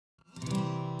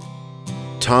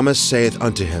Thomas saith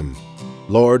unto him,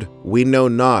 Lord, we know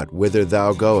not whither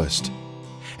thou goest,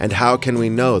 and how can we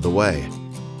know the way?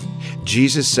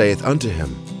 Jesus saith unto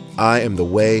him, I am the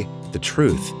way, the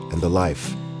truth, and the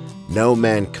life. No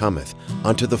man cometh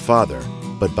unto the Father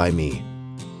but by me.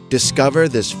 Discover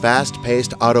this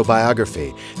fast-paced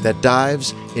autobiography that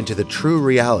dives into the true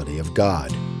reality of God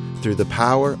through the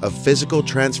power of physical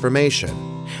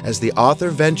transformation as the author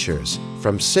ventures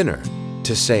from sinner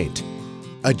to saint.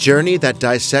 A journey that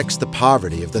dissects the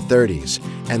poverty of the 30s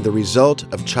and the result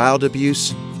of child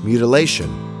abuse,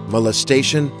 mutilation,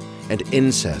 molestation, and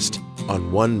incest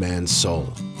on one man's soul.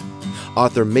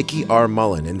 Author Mickey R.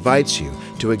 Mullen invites you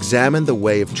to examine the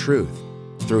way of truth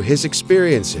through his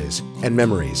experiences and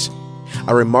memories.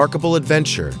 A remarkable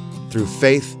adventure through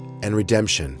faith and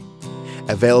redemption.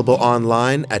 Available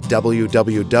online at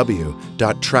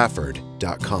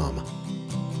www.trafford.com.